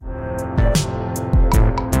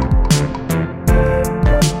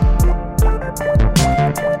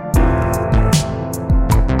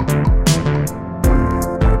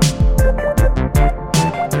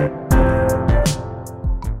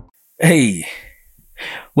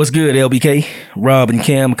What's good, LBK? Rob and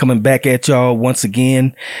Cam coming back at y'all once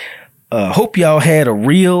again. Hope y'all had a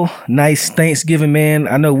real nice Thanksgiving, man.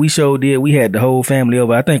 I know we sure did. We had the whole family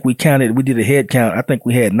over. I think we did a head count. I think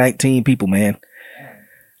we had 19 people, man.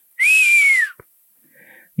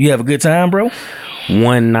 You have a good time, bro?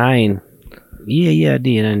 19. Yeah, I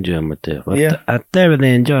did. I enjoyed myself. I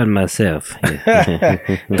thoroughly enjoyed myself. Yeah.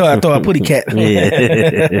 thought I put a cat.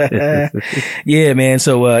 Yeah. Yeah, man.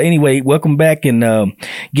 So anyway, welcome back and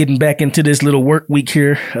getting back into this little work week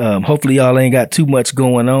here. Hopefully y'all ain't got too much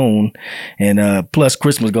going on, and plus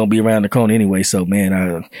Christmas gonna be around the corner anyway. So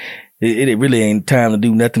man, it really ain't time to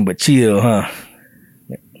do nothing but chill, huh?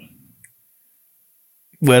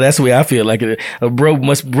 Well, that's the way I feel like it. A bro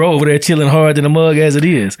over there chilling hard in the mug as it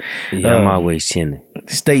is. Yeah, I'm always chilling.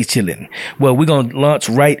 Stay chilling. Well, we're going to launch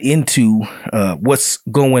right into what's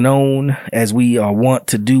going on as we want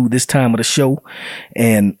to do this time of the show.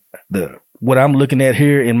 And what I'm looking at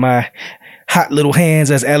here in my hot little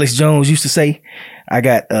hands, as Alex Jones used to say, I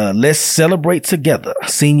got Let's Celebrate Together,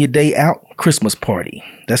 Senior Day Out Christmas Party.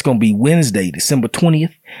 That's going to be Wednesday, December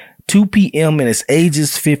 20th, 2 p.m. and it's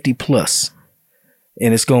ages 50 plus.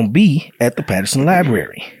 And it's going to be at the Patterson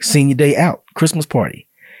Library. Senior Day Out, Christmas Party.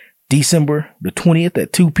 December the 20th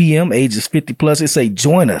at 2 p.m., ages 50 plus. It say,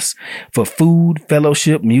 join us for food,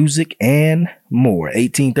 fellowship, music, and more.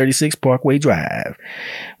 1836 Parkway Drive.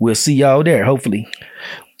 We'll see y'all there, hopefully.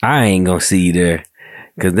 I ain't going to see you there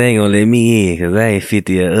because they ain't going to let me in because I ain't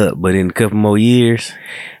 50 or up. But in a couple more years,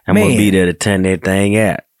 I'm going to be there to turn that thing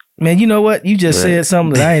out. Man, you know what? You just said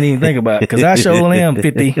something that I ain't even think about because I sure am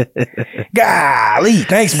 50. Golly,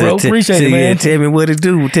 thanks, bro. Appreciate it, man. Tell me what to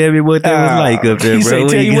do. Tell me what that was like up there, bro.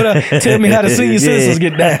 Tell me how the senior citizens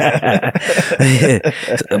get down.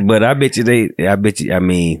 But I bet you, I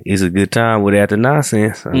mean, it's a good time without the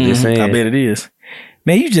nonsense. I'm just saying. I bet it is.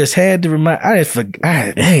 Man, you just had to remind. I just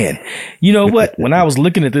forgot. Man, you know what? When I was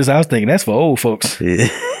looking at this, I was thinking that's for old folks.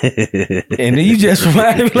 And then you just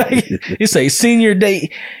reminded me, like, it's a senior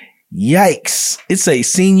day. Yikes. It's a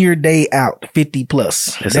senior day out, 50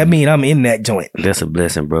 plus. That means I'm in that joint. That's a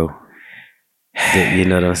blessing, bro. You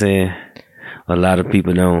know what I'm saying? A lot of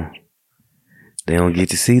people don't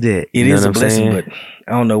get to see that. It is a blessing, but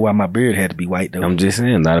I don't know why my beard had to be white, though. I'm just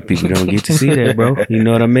saying, a lot of people don't get to see that, bro. You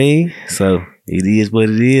know what I mean? So it is what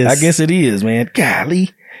it is. I guess it is, man.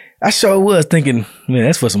 Golly. I sure was thinking, man,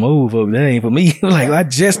 that's for some old folks. That ain't for me. Like, I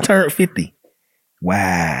just turned 50.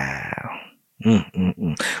 Wow.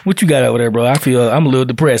 What you got over there, bro? I feel I'm a little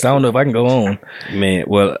depressed. I don't know if I can go on. Man,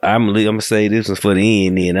 well, I'm gonna say this was for the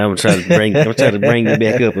end, and I'm trying to bring you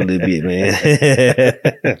back up a little bit, man.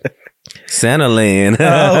 Santa Land.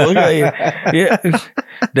 Oh, okay. Yeah,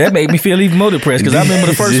 that made me feel even more depressed because I remember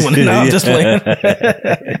the first one. No, I'm just playing.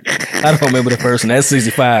 I don't remember the first one. That's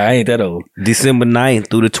 65. I ain't that old. December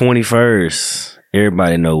 9th through the 21st.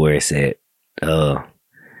 Everybody know where it's at.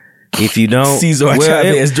 If you don't, Cesar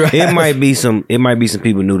Chavez Drive. It might be some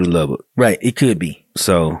people new to Lubbock. Right, it could be.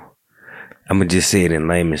 So I'm gonna just say it in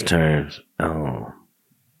layman's terms.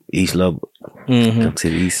 East Lubbock, come to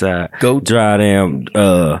the east side. Go drive down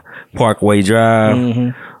Parkway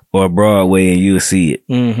Drive or Broadway, and you'll see it.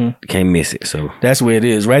 Can't miss it. So that's where it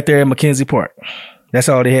is, right there at McKenzie Park. That's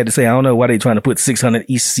all they had to say. I don't know why they trying to put 600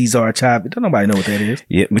 East Cesar Chavez. Don't nobody know what that is.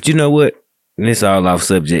 Yeah, but you know what? And it's all off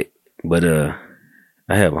subject, but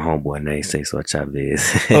I have a homeboy named Cesar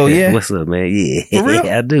Chavez. Oh, yeah? What's up, man? Yeah. For real?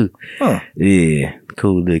 I do. Huh. Yeah.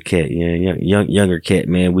 Cool little cat. Yeah. Younger cat,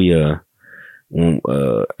 man. I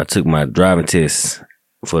took my driving test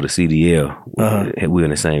for the CDL. We were in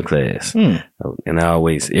the same class. And I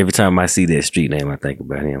always, every time I see that street name, I think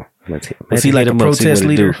about him. Was he like a protest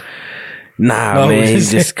leader? Nah, man, he's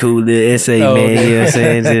just cool little essay, man. Okay. You know what I'm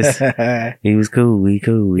saying? Just he was cool. He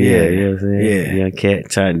cool. Yeah, you know what I'm saying? Yeah. Young cat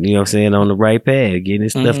trying, you know what I'm saying, on the right path, getting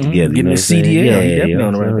his stuff together. Getting his CDL. Yeah, definitely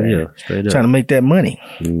on the right path. Yeah, straight up. Trying to make that money.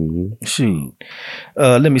 Shoot.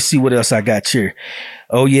 Let me see what else I got here.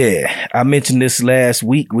 Oh, yeah. I mentioned this last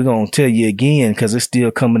week. We're going to tell you again because it's still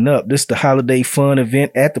coming up. This is the holiday fun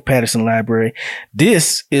event at the Patterson Library.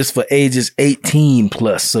 This is for ages 18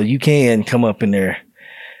 plus, so you can come up in there.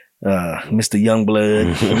 Mr.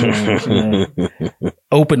 Youngblood.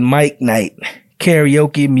 Open mic night,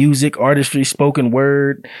 karaoke, music, artistry, spoken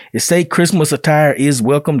word. It say Christmas attire is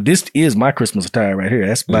welcome. This is my Christmas attire right here.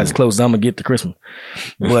 That's about as close as I'm gonna get to Christmas.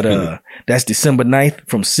 But that's December 9th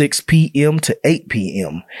from 6 p.m. to 8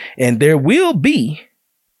 p.m. And there will be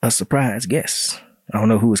a surprise guest. I don't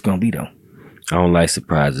know who it's gonna be though. I don't like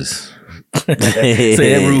surprises. So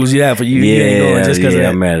that rules you out for you. Yeah, you ain't going just because of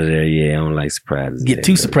that. I'm out of there. Yeah, I don't like surprises. Get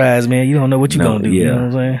too surprised, man. You don't know what you're gonna do. Yeah. You know what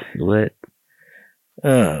I'm saying? What?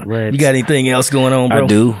 You got anything else going on,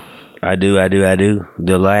 bro? I do.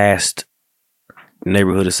 The last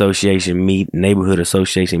neighborhood association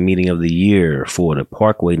meeting of the year for the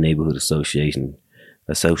Parkway Neighborhood Association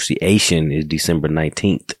is December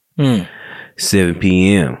 19th, 7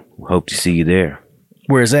 p.m. Hope to see you there.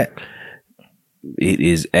 Where is that? It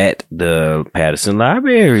is at the Patterson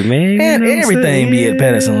Library, man. And everything be at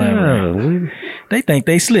Patterson Library. They think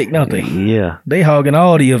they slick, don't they? Yeah. They hogging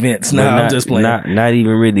all the events. I'm just playing. Not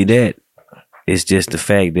even really that. It's just the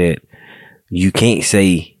fact that you can't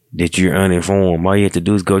say that you're uninformed. All you have to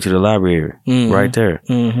do is go to the library right there.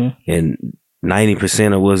 And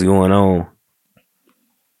 90% of what's going on,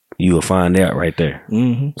 you will find out right there.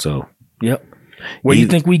 So, yep. Where you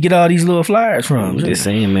think we get all these little flyers from? I'm just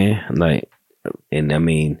saying, man. Like, and I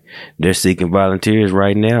mean, they're seeking volunteers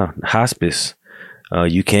right now. Hospice.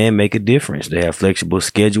 You can make a difference. They have flexible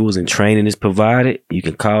schedules and training is provided. You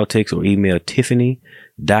can call, text, or email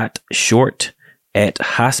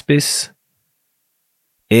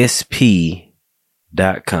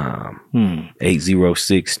Tiffany.short@hospicesp.com.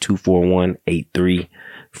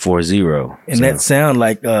 806-241-8340. And that sound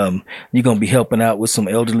like you're gonna be helping out with some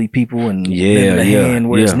elderly people and lending a hand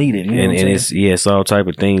where it's needed. You know and it's all type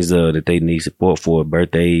of things that they need support for: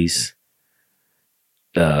 birthdays,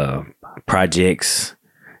 projects,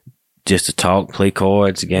 just to talk, play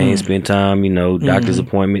cards, games, spend time. Doctor's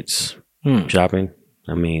appointments, shopping.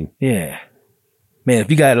 I mean, yeah. Man, if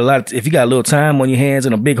you got a little time on your hands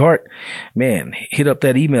and a big heart, man, hit up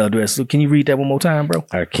that email address. So can you read that one more time, bro?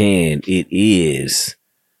 I can. It is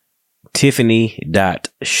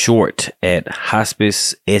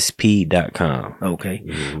Tiffany.short@hospicesp.com. Okay.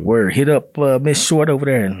 Word. Hit up Miss Short over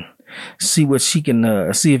there and see what she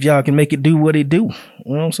can see if y'all can make it do what it do. You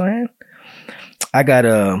know what I'm saying? I got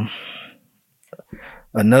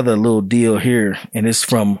another little deal here, and it's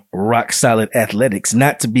from Rock Solid Athletics,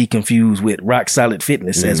 not to be confused with Rock Solid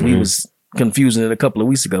Fitness, as we was confusing it a couple of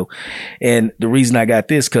weeks ago. And the reason I got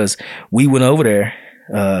this, because we went over there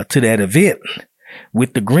to that event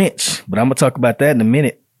with the Grinch, but I'm gonna talk about that in a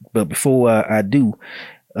minute. But before I do,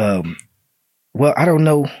 well, I don't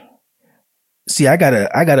know. See, I got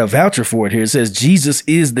a voucher for it here. It says Jesus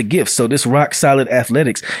is the gift. So this Rock Solid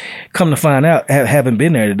Athletics, come to find out, haven't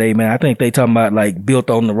been there today, man. I think they talking about like built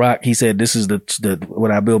on the rock. He said this is the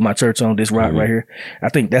what I build my church on, this rock right here. I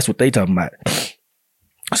think that's what they talking about.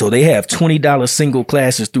 So they have $20 single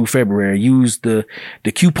classes through February. Use the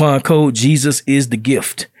coupon code Jesus is the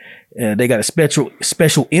gift. They got a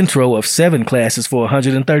special intro of 7 classes for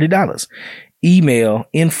 $130. Email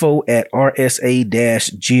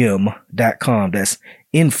info@rsa-gym.com. That's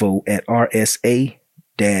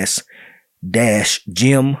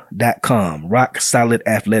info@rsa-gym.com. Rock Solid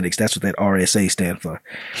Athletics. That's what that RSA stand for.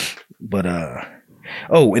 But,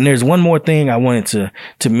 and there's one more thing I wanted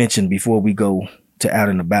to mention before we go to out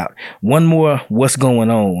and about. One more, what's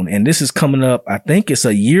going on? And this is coming up, I think it's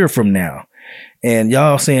a year from now. And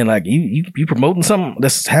y'all saying like, you promoting something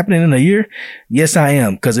that's happening in a year? Yes, I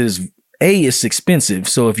am. Cause it's expensive.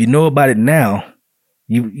 So if you know about it now,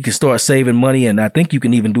 you can start saving money. And I think you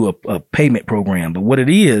can even do a payment program. But what it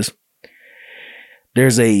is,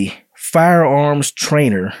 there's a firearms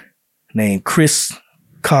trainer named Chris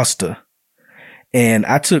Costa. And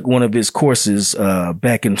I took one of his courses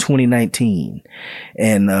back in 2019.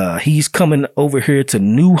 And he's coming over here to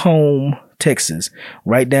New Home, Texas,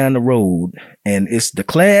 right down the road. And it's the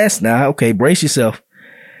class. Now, okay, brace yourself.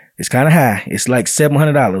 It's kind of high. It's like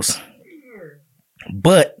 $700.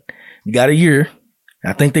 But you got a year.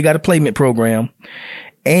 I think they got a payment program.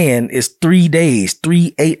 And it's 3 days,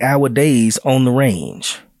 3 8-hour days on the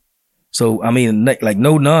range. So, I mean, like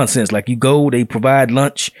no nonsense. Like you go, they provide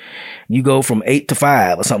lunch. You go from 8 to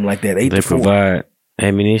 5 or something like that. 8 to 4. They provide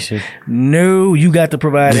ammunition? No, you got to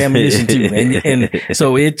provide ammunition too. And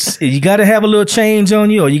so you got to have a little change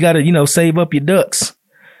on you, or you got to, save up your ducks.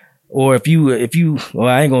 Or if you, well,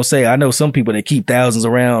 I ain't going to say, I know some people that keep thousands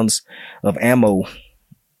of rounds of ammo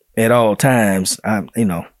at all times. I'm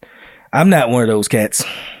not one of those cats,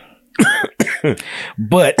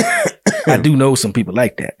 but I do know some people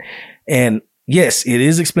like that. And yes, it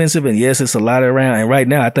is expensive, and yes, it's a lot around. And right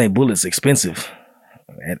now, I think bullets expensive.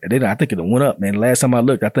 And then I think it went up, man. The last time I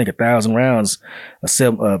looked, I think 1,000 rounds of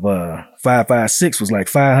 5.56 was like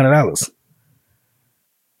 $500.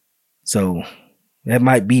 So that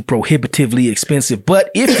might be prohibitively expensive,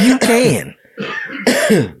 but if you can,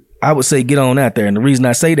 I would say get on out there. And the reason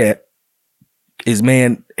I say that is,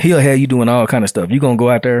 man, he'll have you doing all kind of stuff. You're going to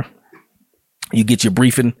go out there, you get your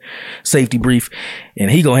briefing, safety brief,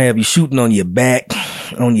 and he going to have you shooting on your back,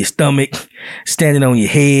 on your stomach, standing on your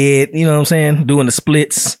head, you know what I'm saying? Doing the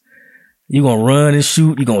splits. You gonna run and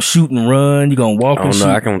shoot. You gonna shoot and run. You gonna walk and shoot.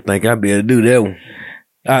 I don't think I'd be able to do that one.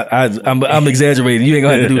 I'm exaggerating. You ain't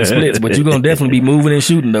gonna have to do the splits, but you're gonna definitely be moving and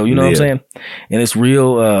shooting though. You know what I'm saying? And it's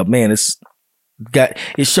real, man.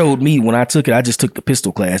 It showed me when I took it. I just took the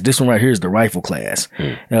pistol class. This one right here is the rifle class.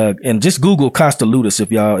 And just Google Costa Ludus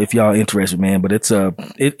if y'all interested, man. But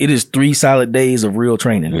it is 3 solid days of real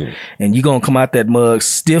training, and you're gonna come out that mug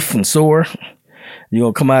stiff and sore. You're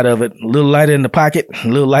gonna come out of it a little lighter in the pocket, a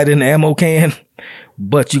little lighter in the ammo can,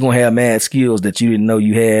 but you're gonna have mad skills that you didn't know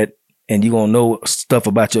you had. And you're going to know stuff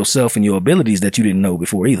about yourself and your abilities that you didn't know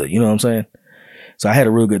before either. You know what I'm saying? So I had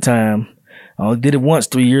a real good time. I only did it once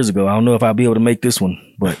 3 years ago. I don't know if I'll be able to make this one,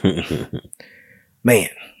 but man,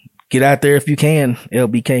 get out there if you can,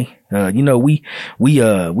 LBK. You know, we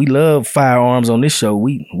love firearms on this show.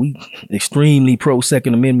 We extremely pro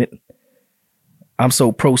Second Amendment. I'm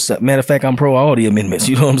so pro. Matter of fact, I'm pro all the amendments.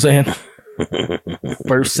 You know what I'm saying?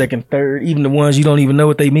 First, second, third, even the ones you don't even know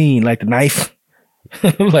what they mean, like the knife.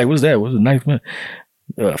 Like, what's that? What's a knife, man?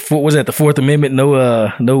 Was that the Fourth Amendment?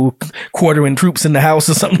 No quartering troops in the house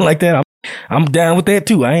or something like that. I'm down with that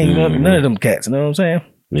too. I ain't none of them cats. You know what I'm saying?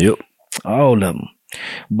 Yep, all of them.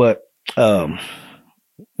 But yeah,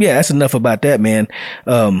 that's enough about that, man.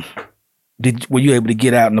 Were you able to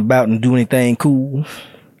get out and about and do anything cool?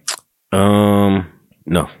 No.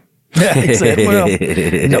 Well,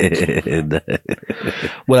 no.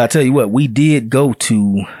 Well, I tell you what, we did go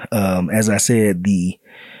to, as I said, the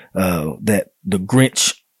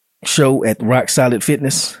Grinch show at Rock Solid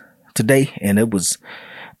Fitness today, and it was.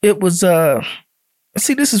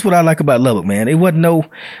 See, this is what I like about Lubbock, man. It wasn't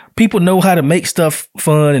people know how to make stuff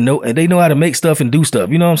fun and they know how to make stuff and do stuff.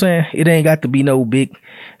 You know what I'm saying? It ain't got to be no big,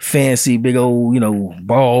 fancy, big old,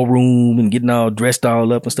 ballroom and getting all dressed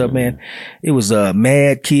all up and stuff, man. It was,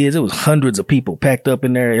 mad kids. It was hundreds of people packed up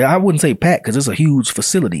in there. I wouldn't say packed because it's a huge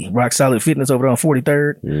facility. Rock Solid Fitness over there on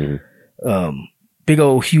 43rd. Big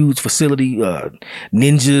old huge facility,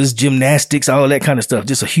 ninjas, gymnastics, all that kind of stuff.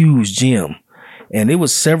 Just a huge gym. And it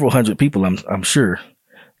was several hundred people, I'm sure.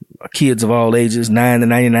 Kids of all ages, 9 to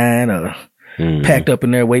 99, packed up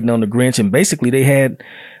in there waiting on the Grinch. And basically they had,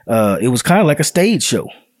 it was kind of like a stage show.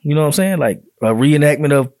 You know what I'm saying? Like a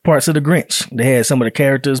reenactment of parts of the Grinch. They had some of the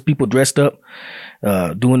characters, people dressed up,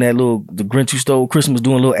 doing the Grinch Who Stole Christmas,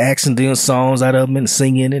 doing little acts and doing songs out of them and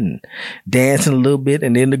singing and dancing a little bit.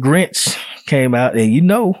 And then the Grinch came out and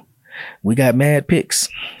we got mad pics.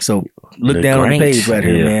 So look down on the page right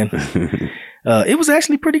here, man. It was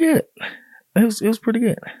actually pretty good. It was pretty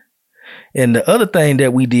good. And the other thing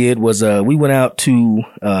that we did was we went out to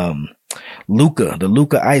the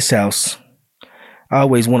Luca Ice House. I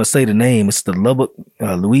always want to say the name. It's the Lubbock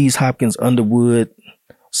Louise Hopkins Underwood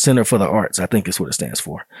Center for the Arts. I think that's what it stands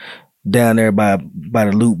for. Down there by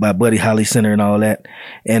the Loop, by Buddy Holly Center and all that.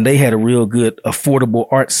 And they had a real good affordable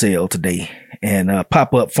art sale today and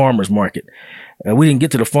pop-up farmers market. We didn't get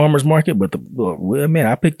to the farmer's market, but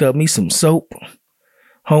I picked up me some soap,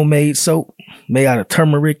 homemade soap made out of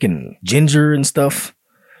turmeric and ginger and stuff.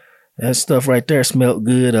 That stuff right there smelled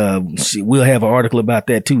good. We'll have an article about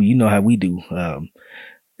that too. You know how we do.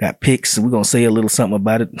 Got pics. We're going to say a little something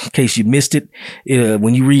about it in case you missed it.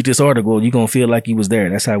 When you read this article, you're going to feel like you was there.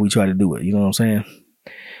 That's how we try to do it. You know what I'm saying?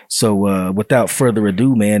 So, without further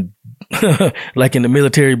ado, man, like in the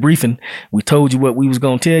military briefing, we told you what we was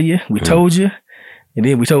going to tell you. We told you. And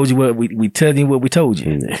then we told you what we tell you what we told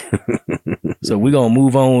you. So we're going to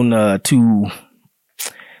move on to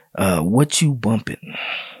What You Bumping.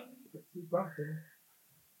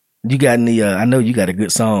 You got any I know you got a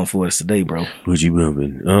good song for us today, bro. What you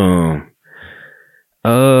bumping?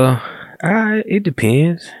 It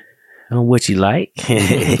depends on what you like.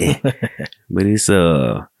 But it's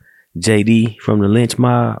JD from the Lynch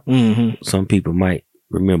Mob. Mm-hmm. Some people might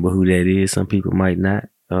remember who that is, some people might not.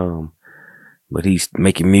 But he's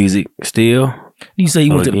making music still. You say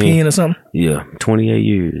you went to the pen or something? Yeah, 28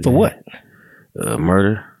 years. For what?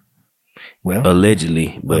 Murder. Well,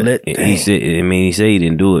 allegedly, but he said he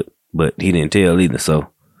didn't do it, but he didn't tell either. So,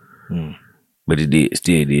 but it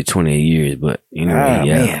still did 28 years. But anyway,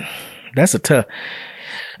 man, that's a tough.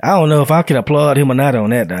 I don't know if I can applaud him or not on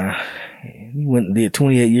that. He went and did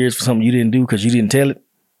 28 years for something you didn't do because you didn't tell it.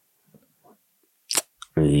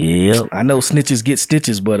 Yep. I know snitches get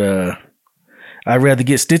stitches, but I'd rather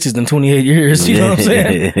get stitches than 28 years. You know what I'm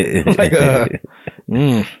saying? Like,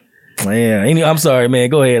 yeah, I'm sorry, man.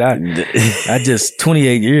 Go ahead. I just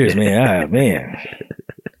 28 years, man. Man.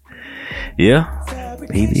 Yeah,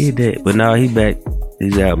 he did that, but now he's back.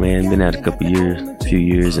 He's out, man. Been out a few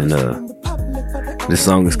years, and this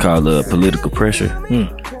song is called "Political Pressure."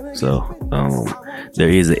 So There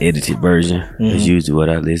is an edited version. That's usually what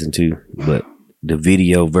I listen to, but the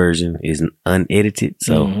video version is unedited.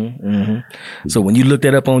 So, so when you look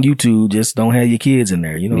that up on YouTube, just don't have your kids in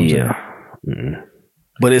there. You know what I'm saying?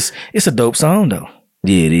 But it's a dope song though.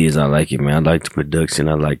 Yeah, it is. I like it, man. I like the production.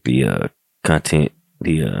 I like the content.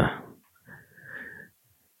 The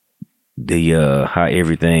how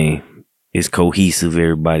everything is cohesive.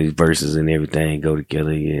 Everybody's verses and everything go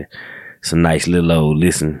together. Yeah. It's a nice little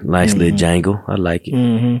little jangle. I like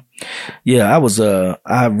it. Yeah,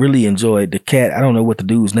 I really enjoyed the cat. I don't know what the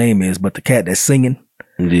dude's name is, but the cat that's singing.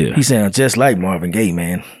 Yeah. He sounds just like Marvin Gaye,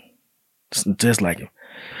 man. Just like him.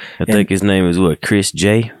 I think his name is what? Chris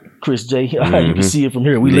J? Chris J. You can see it from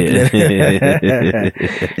here. We looking at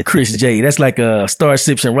it. Chris J. That's like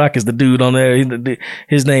Starships and Rockets, the dude on there.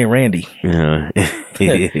 His name Randy.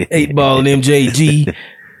 8 Ball and MJG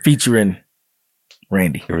featuring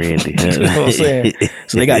Randy. You know what I'm saying?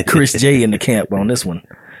 So they got Chris J in the camp on this one.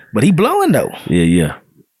 But he blowing though. Yeah.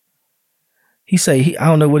 He say I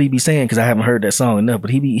don't know what he be saying because I haven't heard that song enough, but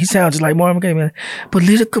he sounds just like Marvin Gaye, man.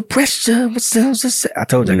 Political pressure. I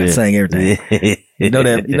told you I can sing everything. You know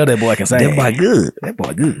that boy can sing. That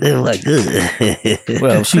boy good.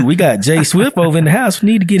 Well, shoot, we got Jay Swift over in the house.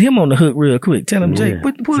 We need to get him on the hook real quick. Tell him, Jay,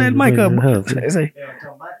 pull that mic up.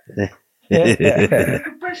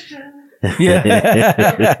 Yeah.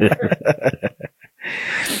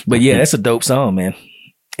 But yeah, that's a dope song, man.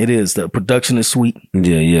 It is. The production is sweet.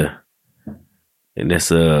 Yeah. And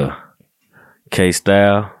that's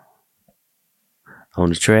K-Style on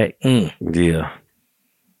the track. Yeah.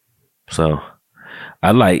 So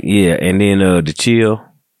I like, and then the Chill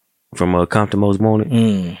from Compton Most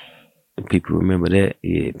Wanted. People remember that.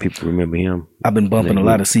 Yeah, people remember him. I've been bumping a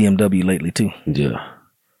lot of CMW lately too. Yeah.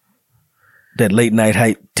 That late night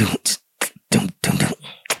hype.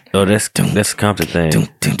 Oh, that's a Compton thing.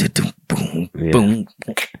 Boom,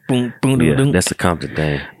 boom, boom. Yeah, that's a Compton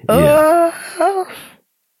thing.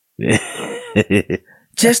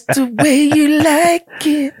 Just the way you like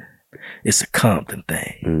it. It's a Compton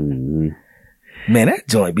thing. Man, that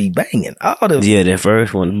joint be banging. Yeah, that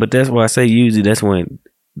first one. But that's why I say usually that's when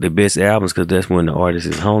the best albums, because that's when the artist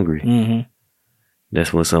is hungry.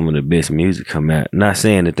 That's when some of the best music come out. Not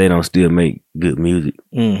saying that they don't still make good music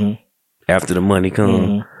after the money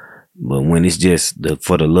comes, but when it's just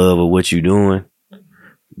for the love of what you're doing,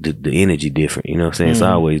 the energy different. You know what I'm saying? It's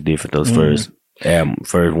always different. Those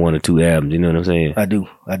first 1 or 2 albums. You know what I'm saying? I do.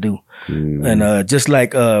 And just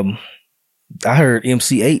like I heard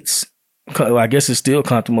MC8's. I guess it's still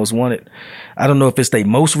Compton Most Wanted. I don't know if it's their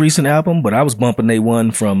most recent album, but I was bumping they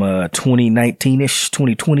one from 2019-ish,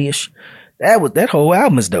 2020-ish. That whole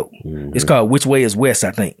album is dope. It's called Which Way Is West,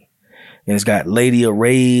 I think. And it's got Lady of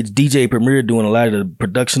Rage, DJ Premier doing a lot of the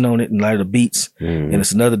production on it and a lot of the beats. And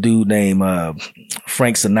it's another dude named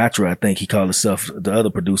Frank Sinatra, I think he called himself, the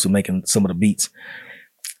other producer making some of the beats.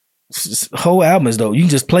 This whole album is dope. You can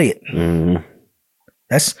just play it.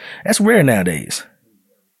 That's rare nowadays.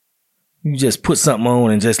 You just put something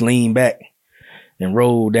on and just lean back and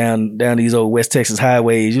roll down these old West Texas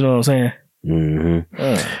highways. You know what I'm saying? And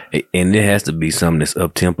it has to be something that's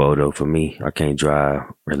up tempo though. For me, I can't drive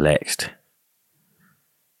relaxed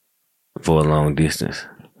for a long distance.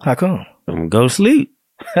 How come? I'm gonna go to sleep.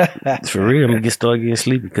 For real, I'm gonna start getting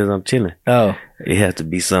sleepy because I'm chilling. Oh, it has to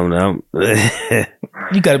be something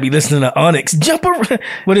you got to be listening to Onyx. Jump around.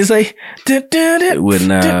 What did it say? Let the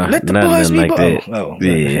boys be like that. Oh,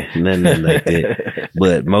 yeah, nothing like that.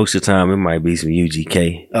 But most of the time, it might be some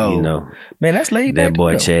UGK. Oh, you know, man, that's laid back. That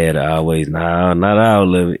boy Chad always. Nah, not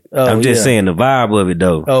all of it. Oh, I'm just saying the vibe of it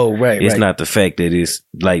though. Oh, right. It's not the fact that it's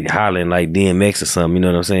like hollering like DMX or something. You know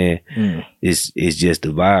what I'm saying? It's just the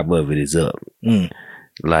vibe of it is up.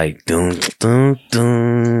 Like dun dun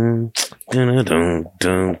dun dun dun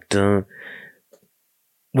dun dun.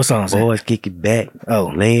 What song is that? Boys kick it back.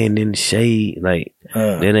 Oh, laying in the shade. Like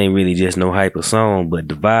that ain't really just no hyper song, but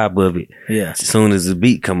the vibe of it. Yeah. As soon as the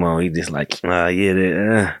beat come on, he just like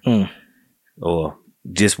or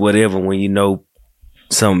just whatever. When you know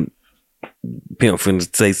some pimp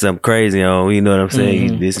finna say something crazy on, you know what I'm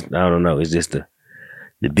saying? I don't know. It's just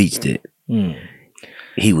the beats that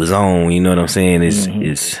he was on. You know what I'm saying?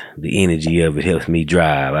 It's the energy of it helps me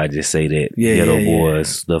drive. I just say that. Ghetto Boys,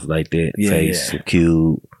 stuff like that. Face,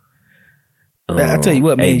 Cube. I tell you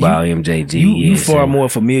what, man. 8 Ball, MJG. You far more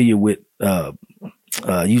familiar with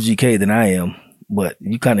UGK than I am, but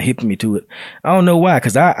you kind of hipped me to it. I don't know why,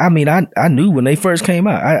 because I knew when they first came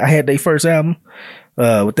out. I had their first album,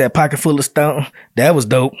 with that pocket full of stone. That was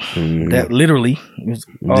dope. That literally was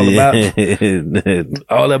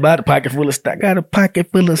all about the pocket full of stone. Got a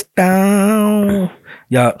pocket full of stone.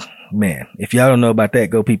 Y'all, man, if y'all don't know about that,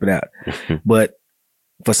 go peep it out. But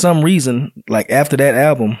for some reason, like after that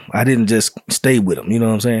album, I didn't just stay with them. You know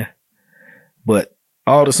what I'm saying? But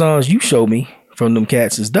all the songs you showed me from them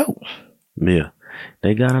cats is dope. Yeah.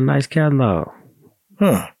 They got a nice catalog.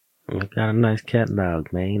 Huh. They got a nice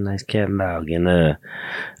catalog, man. Nice catalog. And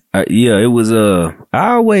yeah, it was I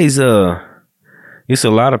always it's a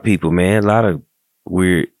lot of people, man. A lot of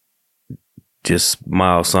weird just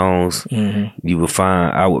small songs I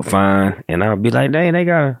would find, and I would be like, dang, they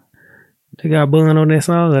got Bun on that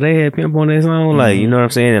song, or they had Pimp on that song. Like, you know what I'm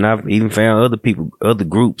saying? And I've even found other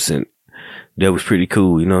groups, and that was pretty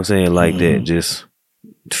cool, you know what I'm saying? Like that, just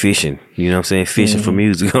fishing, you know what I'm saying? Fishing for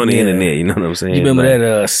music on the internet, you know what I'm saying? You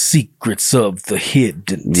remember that Secrets of the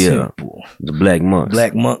Hidden Temple? The Black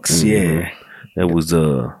Monks. Yeah. That was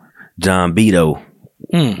John Beto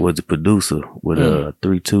was the producer with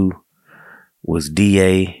 3-2 was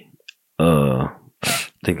DA, I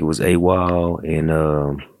think it was AWOL,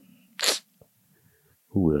 and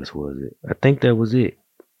who else was it? I think that was it.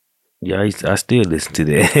 Yeah, I still listen to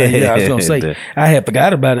that. Yeah, I was gonna say I had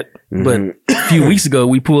forgot about it, but a few weeks ago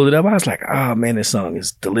we pulled it up. I was like, "Oh man, this song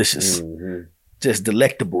is delicious, just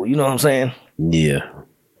delectable." You know what I'm saying? Yeah.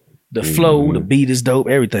 The flow, the beat is dope.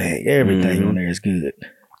 Everything on there is good,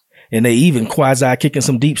 and they even quasi kicking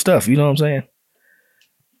some deep stuff. You know what I'm saying?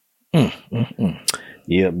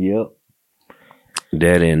 Yep.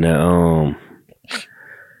 That and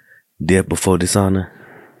Death Before Dishonor.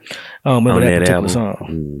 I don't remember that particular album.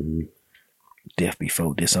 song. Death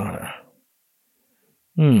Before Dishonor.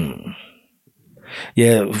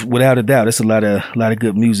 Yeah, without a doubt, it's a lot of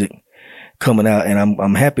good music coming out, and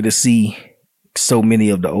I'm happy to see so many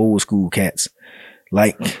of the old school cats,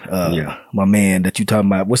 like my man that you talking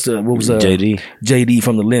about. What was JD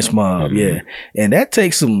from the Lynch Mob? Yeah, and that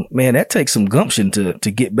takes some gumption to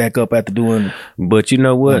get back up after doing. But you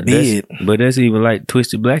know what? That's even like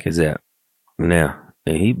Twisted Black is out now,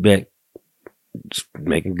 and he back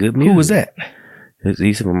making good music. Who was that?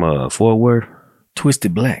 He's from Fort Worth.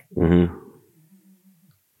 Twisted Black. No,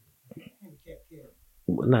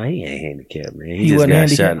 he ain't handicapped, man. He just got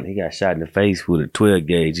shot. He got shot in the face with a 12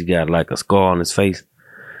 gauge. He got like a scar on his face,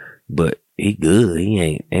 but he good. He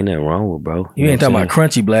ain't nothing wrong with bro. You ain't talking about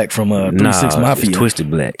Crunchy Black from 3-6 Mafia. It's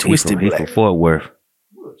Twisted Black. He from Fort Worth.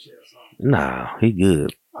 Nah, he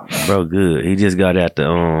good, bro. Good. He just got at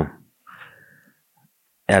the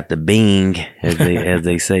Bing, as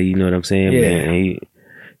they say. You know what I'm saying? Yeah. Man,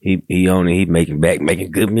 he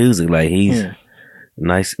making good music. Like he's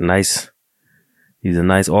nice. He's a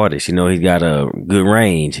nice artist. You know, he's got a good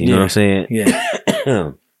range. You know what I'm saying?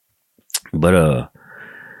 Yeah. But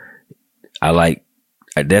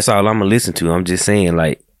that's all I'm gonna listen to. I'm just saying,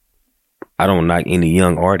 like, I don't knock any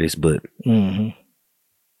young artists, but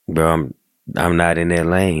bro, I'm not in that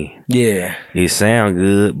lane. Yeah. It sound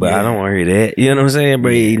good, but I don't want to hear that. You know what I'm saying,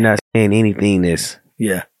 bro? You're not saying anything that's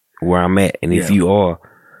where I'm at. And if you are,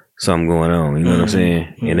 something going on. You know what I'm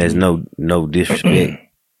saying? And there's no disrespect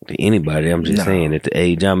to anybody. I'm just saying, at the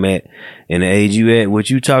age I'm at and the age you at, what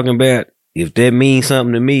you talking about, if that means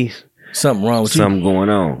something to me, something wrong with something going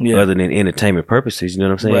on other than entertainment purposes. You know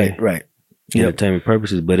what I'm saying? Right. Entertainment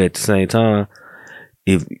purposes. But at the same time,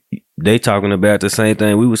 if they talking about the same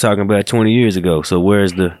thing we was talking about 20 years ago, so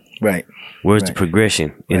where's the the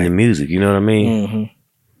progression in the music? You know what I mean?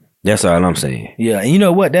 That's all I'm saying. Yeah, and you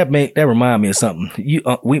know what? That remind me of something.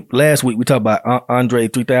 Last week we talked about Andre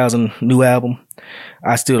 3000 new album.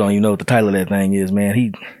 I still don't even know what the title of that thing is,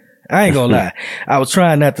 man. I ain't gonna lie. I was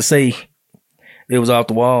trying not to say it was off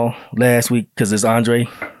the wall last week because it's Andre.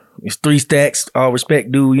 It's 3 Stacks, all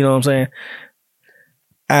respect, dude. You know what I'm saying?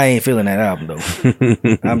 I ain't feeling that album though.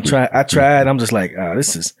 I tried. I'm just like,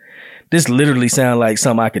 this literally sounds like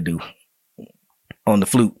something I could do on the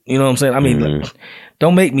flute. You know what I'm saying? I mean, like,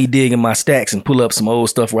 don't make me dig in my stacks and pull up some old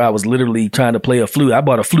stuff where I was literally trying to play a flute. I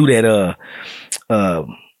bought a flute at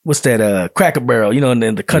what's that? Cracker Barrel, you know,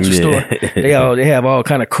 in the country store. They have all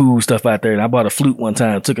kind of cool stuff out there. And I bought a flute one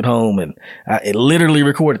time, took it home, and it literally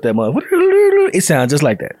recorded that motherfucker. It sounds just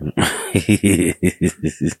like that.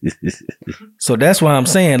 So that's why I'm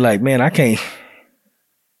saying, like, man, I can't.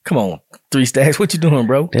 Come on, 3 Stacks, what you doing,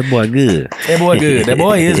 bro? That boy good. That boy good. That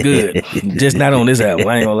boy is good. Just not on this album.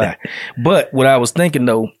 I ain't gonna lie. But what I was thinking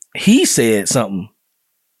though, he said something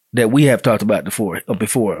that we have talked about before.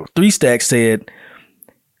 3 Stacks said,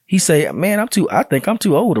 he said, man, I think I'm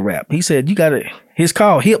too old to rap. He said, it's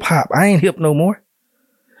called hip hop. I ain't hip no more.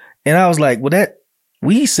 And I was like, well,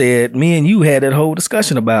 me and you had that whole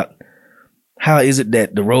discussion about how is it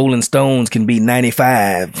that the Rolling Stones can be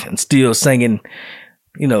 95 and still singing,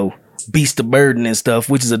 Beast of Burden and stuff,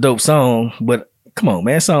 which is a dope song. But come on,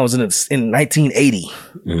 man, that song was in 1980.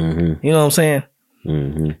 Mm-hmm. You know what I'm saying?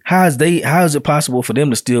 Mm-hmm. How is it possible for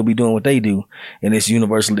them to still be doing what they do and it's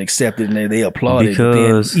universally accepted and they applaud it?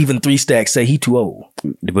 Then even 3 Stacks say he too old.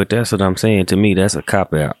 But that's what I'm saying. To me, that's a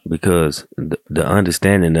cop out, because the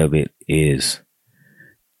understanding of it is,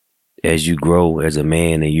 as you grow as a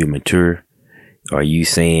man and you mature, are you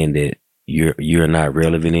saying that you're not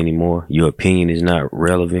relevant anymore? Your opinion is not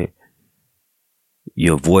relevant.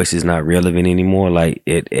 Your voice is not relevant anymore. Like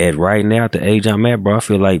at right now, at the age I'm at, bro, I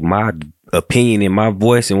feel like my opinion and my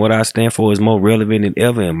voice and what I stand for is more relevant than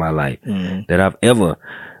ever in my life, that I've ever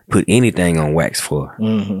put anything on wax for.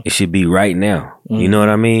 It should be right now. You know what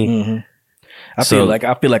I mean? I feel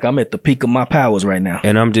like I'm at the peak of my powers right now.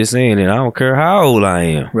 And I'm just saying that I don't care how old I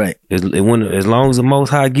am. Right. As long as the Most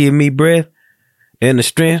High give me breath and the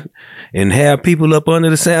strength and have people up under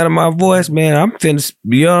the sound of my voice, man, I'm finna,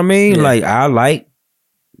 you know what I mean? Yeah. Like, I like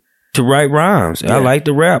to write rhymes. Yeah. I like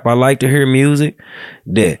to rap. I like to hear music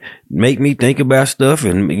that make me think about stuff,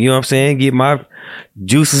 and you know what I'm saying, get my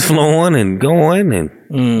juices flowing and going, and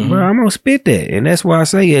bro, I'm gonna spit that. And that's why I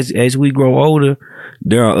say as we grow older,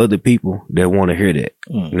 there are other people that want to hear that.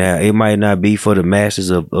 Now, it might not be for the masses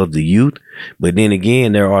of the youth, but then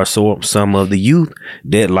again, there are some of the youth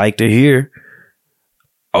that like to hear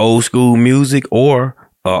old school music or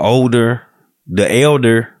the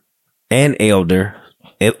elder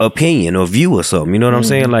opinion or view or something. You know what I'm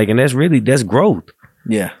saying? Like, and that's growth.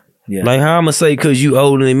 Yeah. Yeah. Like, how I'm gonna say, cause you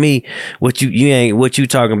older than me, what you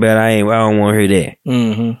talking about, I don't want to hear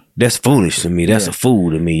that. That's foolish to me. That's a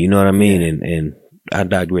fool to me. You know what I mean? And I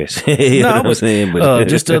digress. You know what I'm saying? But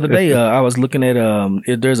just the other day, I was looking at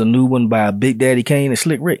there's a new one by Big Daddy Kane and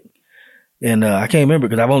Slick Rick, and I can't remember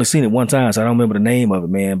because I've only seen it one time, so I don't remember the name of it,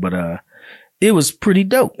 man. But it was pretty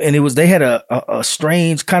dope, and they had a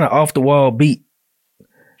strange kind of off the wall beat,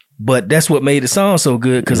 but that's what made the song so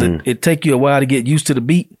good, because it take you a while to get used to the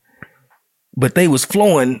beat, but they was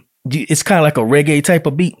flowing. It's kind of like a reggae type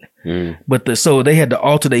of beat. But so they had to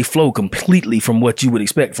alter their flow completely from what you would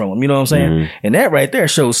expect from them. You know what I'm saying? And that right there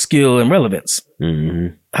shows skill and relevance.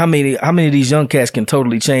 How many of these young cats can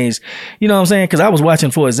totally change? You know what I'm saying? Because I was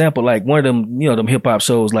watching, for example, like one of them, them hip hop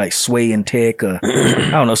shows like Sway and Tech, I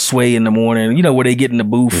don't know, Sway in the Morning, where they get in the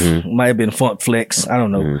booth. Might have been Funk Flex, I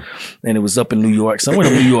don't know. And it was up in New York. Some of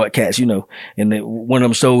them New York cats, and one of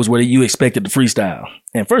them shows where you expected to freestyle.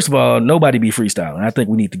 And first of all, nobody be freestyling. I think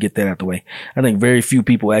we need to get that out the way. I think very few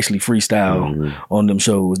people actually freestyle on them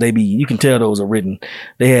shows. You can tell those are written.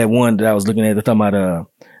 They had one that I was looking at, they're talking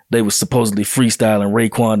about, they was supposedly freestyling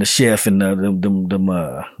Raekwon the Chef and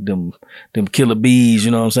them Killer Bees,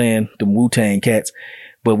 you know what I'm saying? Them Wu-Tang cats.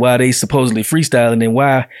 But why they supposedly freestyling, then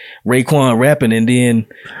why Raekwon rapping, and then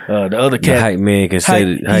the other cat, the hype man can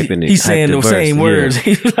say he's saying those same words.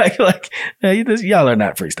 He's like y'all are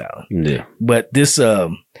not freestyling. Yeah. But this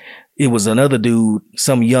it was another dude,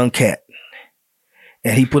 some young cat,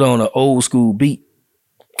 and he put on an old school beat.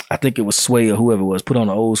 I think it was Sway or whoever it was, put on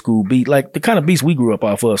an old school beat, like the kind of beats we grew up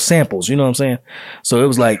off of, samples, you know what I'm saying? So it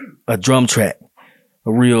was like a drum track,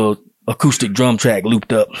 a real acoustic drum track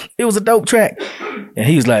looped up. It was a dope track. And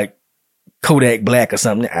he was like Kodak Black or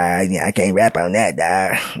something. I can't rap on that,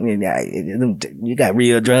 dog. You got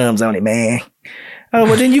real drums on it, man. Oh,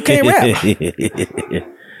 well then you can't rap.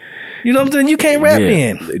 You know what I'm saying? You can't rap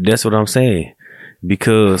then. That's what I'm saying.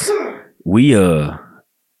 Because we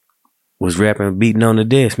was rapping, beating on the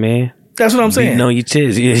desk, man. That's what I'm saying. Beating on your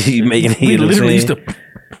chest. Yeah, you making it. We literally used to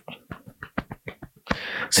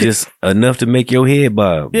just enough to make your head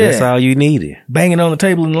bob. Yeah. That's all you needed. Banging on the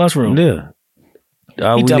table in the lunchroom. Yeah.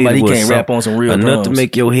 All he talking about he can't rap on some real enough drums. To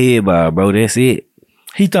make your head bob, bro. That's it.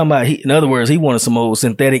 He talking about, in other words, he wanted some old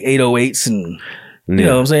synthetic 808s and, you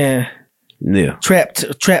know what I'm saying? Yeah.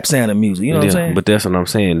 Trap sounding music, you know what I'm saying? But that's what I'm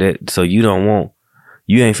saying. So you ain't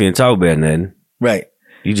finna talk about nothing. Right.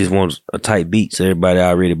 You just want a tight beat, so everybody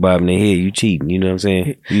already bobbing their head. You cheating, you know what I'm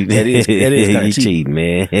saying? That is kind of cheating,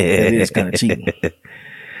 man. That is kind of cheating.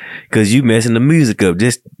 Cause you messing the music up.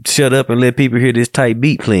 Just shut up and let people hear this tight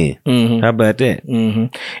beat playing. How about that?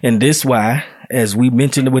 And this why, as we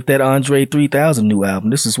mentioned with that Andre 3000 new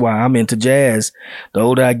album, this is why I'm into jazz. The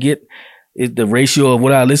older I get, the ratio of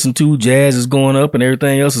what I listen to, jazz is going up and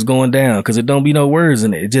everything else is going down. Cause it don't be no words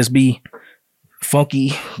in it. It just be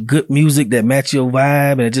funky, good music that match your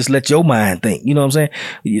vibe, and it just let your mind think. You know what I'm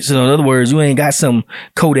saying? So in other words, you ain't got some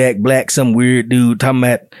Kodak Black, some weird dude talking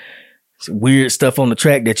about weird stuff on the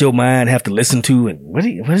track that your mind have to listen to. And what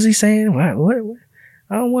is he saying? What?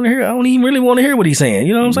 I don't even really want to hear what he's saying.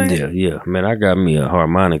 You know what I'm saying? Yeah. Man, I got me a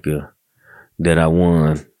harmonica that I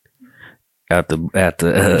won after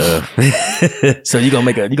So you gonna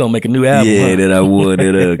make a new album? Yeah, that I won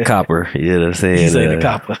at Copper. You know what I'm saying? He's saying the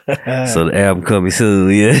Copper. So the album coming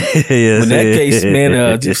soon. Yeah. In that case,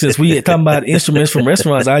 man, since we talking about instruments from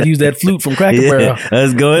restaurants, I use that flute from Cracker Barrel.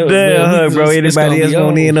 Let's go down, bro. Anybody else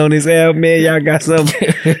want in on this album, man? Y'all got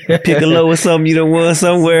something? Piccolo or something you done won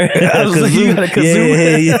somewhere? You got a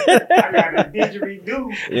kazoo. Yeah. I got a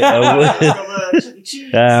didgeridoo.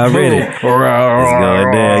 I'm ready. It's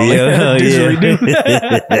going down. Yeah.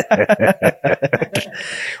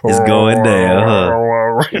 It's going down,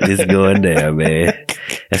 huh? It's going down, man.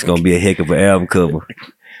 That's gonna be a heck of an album cover.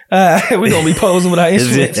 We're gonna be posing with our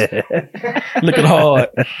instruments, looking hard.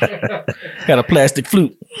 Got a plastic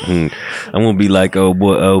flute. I'm gonna be like old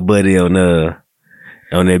buddy on that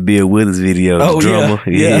Bill Withers video, drummer.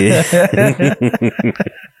 Yeah.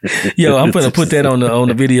 Yo, I'm gonna put that on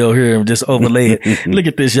the video here and just overlay it. Look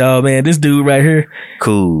at this, y'all, man. This dude right here,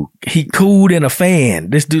 cool. He cool than a fan.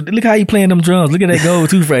 This dude, look how he playing them drums. Look at that gold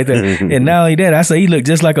tooth right there. And not only that, I say he look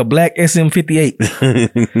just like a black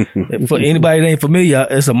SM58. For anybody that ain't familiar,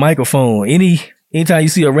 it's a microphone. Anytime you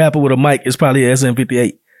see a rapper with a mic, it's probably an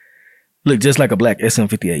SM58. Look just like a black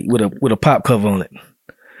SM58 with a pop cover on it,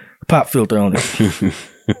 pop filter on it.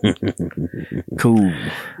 Cool.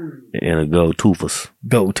 And a gold tooth.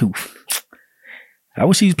 Gold tooth. I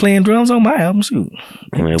wish he was playing drums on my album. Shoot.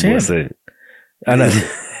 Man, what's that? I know.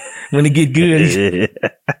 When it get good,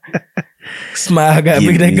 smile got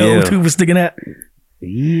big, that gold tooth was sticking out.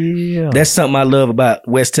 Yeah. That's something I love about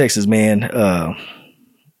West Texas, man.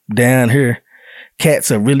 Down here, cats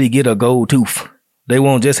will really get a gold tooth. They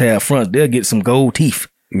won't just have fronts. They'll get some gold teeth.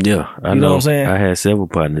 Yeah, I know what I'm saying? I had several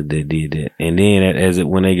partners that did that. And then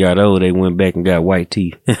when they got old, they went back and got white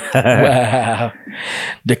teeth. Wow.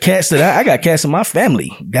 The cats that I got cats in my family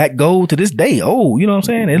got gold to this day. Oh, you know what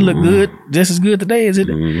I'm saying? It look good, just as good today as it.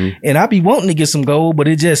 And I be wanting to get some gold, but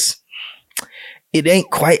it ain't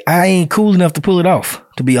quite, I ain't cool enough to pull it off,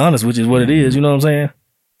 to be honest, which is what it is. You know what I'm saying?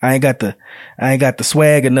 I ain't got the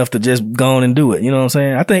swag enough to just go on and do it. You know what I'm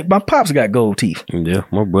saying? I think my pops got gold teeth. Yeah,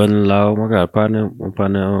 my brother-in-law, my partner,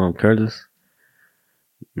 Curtis,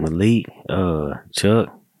 Malik, Chuck.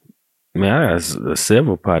 Man, I got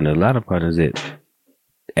several partners, a lot of partners that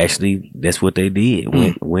actually that's what they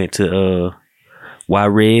did. Went to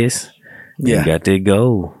Y-Res. Yeah, got their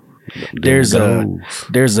gold. There's a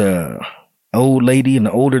old lady and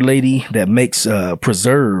an older lady that makes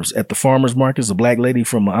preserves at the farmers markets. A black lady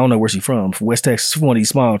from, I don't know where she's from West Texas, one of these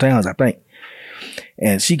small towns, I think.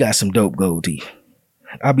 And she got some dope gold teeth.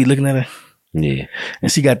 I'll be looking at her. Yeah.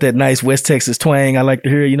 And she got that nice West Texas twang I like to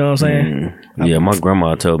hear, you know what I'm saying? Yeah, my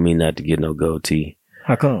grandma told me not to get no gold teeth.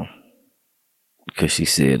 How come? Because she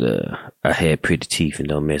said I had pretty teeth and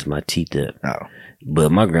don't mess my teeth up. Oh.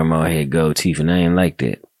 But my grandma had gold teeth and I ain't like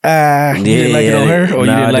that. You didn't like it on her? Or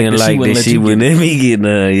you didn't like that she wouldn't let me get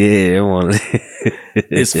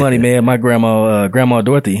It's funny, man. My grandma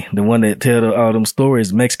Dorothy, the one that tell all them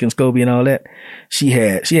stories, Mexican Scobie and all that, she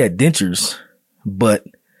had dentures, but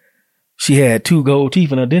she had 2 gold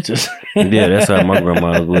teeth in her dentures. Yeah, that's how my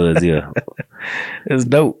grandma was, yeah. It's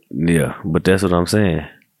dope. Yeah, but that's what I'm saying.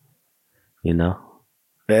 You know?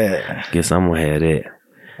 Yeah. Guess I'm gonna have that.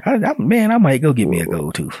 I might go get me a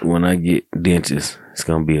gold tooth. When I get dentures, it's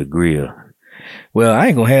gonna be a grill. Well, I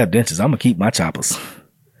ain't gonna have dentures. I'm gonna keep my choppers.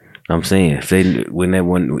 I'm saying, if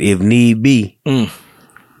need be, I'm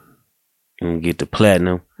gonna get the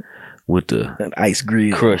platinum with an ice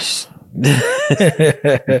grill, crushed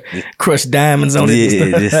diamonds on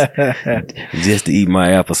it. just to eat my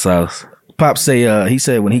applesauce. Pop say, he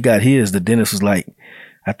said when he got his, the dentist was like,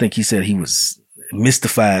 I think he said he was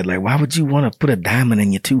mystified, like, why would you want to put a diamond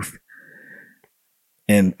in your tooth?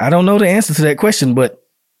 And I don't know the answer to that question, but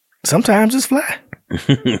sometimes it's fly.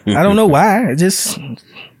 I don't know why. It just,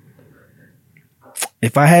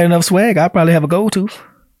 if I had enough swag, I'd probably have a gold tooth.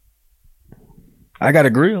 I got a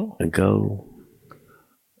grill. A gold.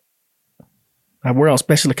 I wear on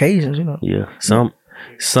special occasions, you know. Yeah.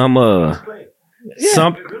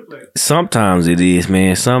 Sometimes it is,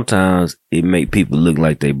 man. Sometimes it make people look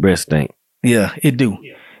like they breast stink. Yeah, it do.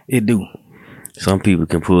 It do. Some people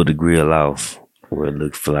can pull the grill off where it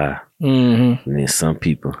look fly. Mm-hmm. And then some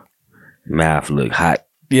people mouth look hot.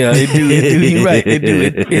 Yeah, it do. You're right. It do.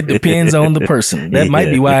 It depends on the person. That might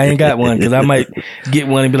be why I ain't got one, because I might get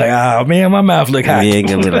one and be like, oh man, my mouth look hot. You ain't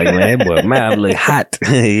gonna be like, man, boy, mouth look hot.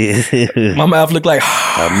 My mouth look like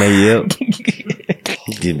I made up.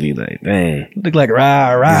 You'd be like, dang. Look like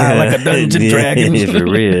rah, like a Dungeon Dragon. For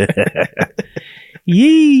real.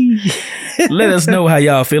 Yee. Let us know how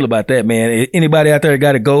y'all feel about that, man. Anybody out there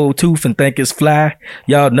got a gold tooth and think it's fly?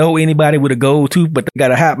 Y'all know anybody with a gold tooth but they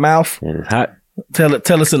got a hot mouth? It's hot.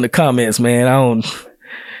 Tell us in the comments, man.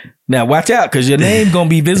 Now watch out, because your name gonna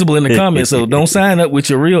be visible in the comments. So don't sign up with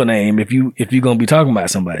your real name if you're gonna be talking about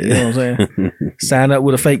somebody. You know what I'm saying? Sign up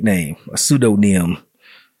with a fake name, a pseudonym,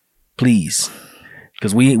 please,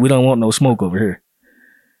 because we don't want no smoke over here.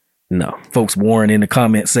 No, folks warring in the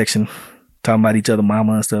comment section, talking about each other,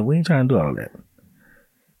 mama and stuff. We ain't trying to do all that.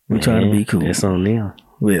 We're trying to be cool. That's on them.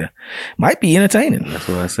 Yeah, might be entertaining. That's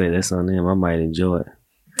what I say. That's on them. I might enjoy it.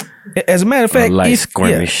 As a matter of fact,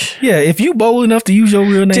 skirmish. Yeah, if you bold enough to use your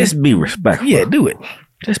real name, just be respectful. Yeah, do it.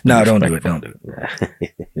 Don't do it. Don't do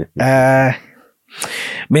it.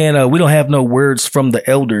 Man, we don't have no words from the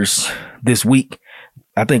elders this week.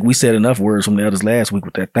 I think we said enough words from the elders last week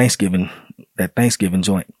with that Thanksgiving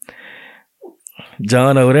joint.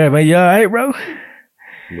 John over there, man, you all right, bro?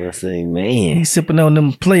 I say, man, he's sipping on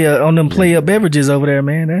them player beverages over there,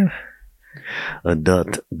 man.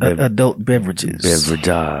 Adult beverages.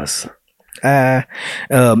 Beverages. I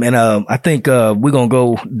think we're gonna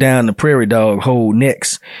go down the prairie dog hole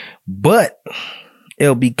next. But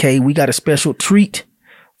LBK, we got a special treat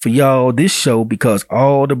for y'all this show, because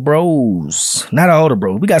all the bros, not all the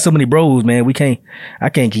bros, we got so many bros, man, I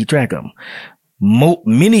can't keep track of them.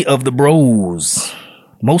 Many of the bros,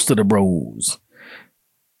 most of the bros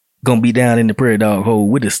gonna be down in the prairie dog hole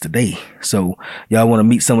with us today. So y'all want to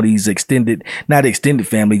meet some of these not extended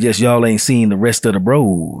family, just y'all ain't seen the rest of the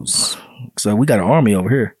bros. So we got an army over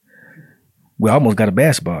here. We almost got a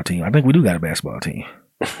basketball team. I think we do got a basketball team.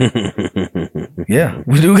 Yeah,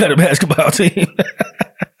 we do got a basketball team.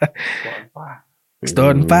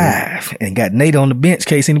 Starting 5. And got Nate on the bench in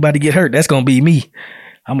case anybody get hurt. That's gonna be me.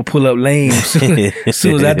 I'm gonna pull up lame as soon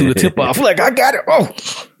as I do the tip off. Like, I got it. Oh,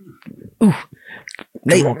 ooh.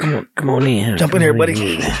 Nate, come on in. Jump in here,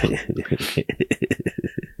 buddy.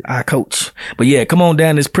 I coach. But yeah, come on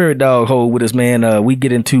down this prairie dog hole with us, man. We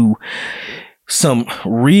get into some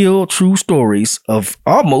real true stories of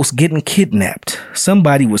almost getting kidnapped.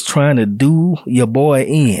 Somebody was trying to do your boy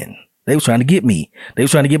in. They was trying to get me. They was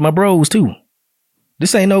trying to get my bros too.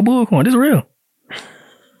 This ain't no bullcorn. This is real.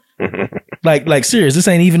 like serious. This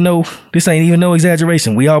ain't even no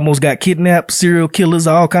exaggeration. We almost got kidnapped. Serial killers,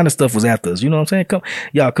 all kind of stuff was after us. You know what I'm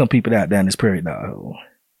saying? Come peep it out down this prairie dog hole.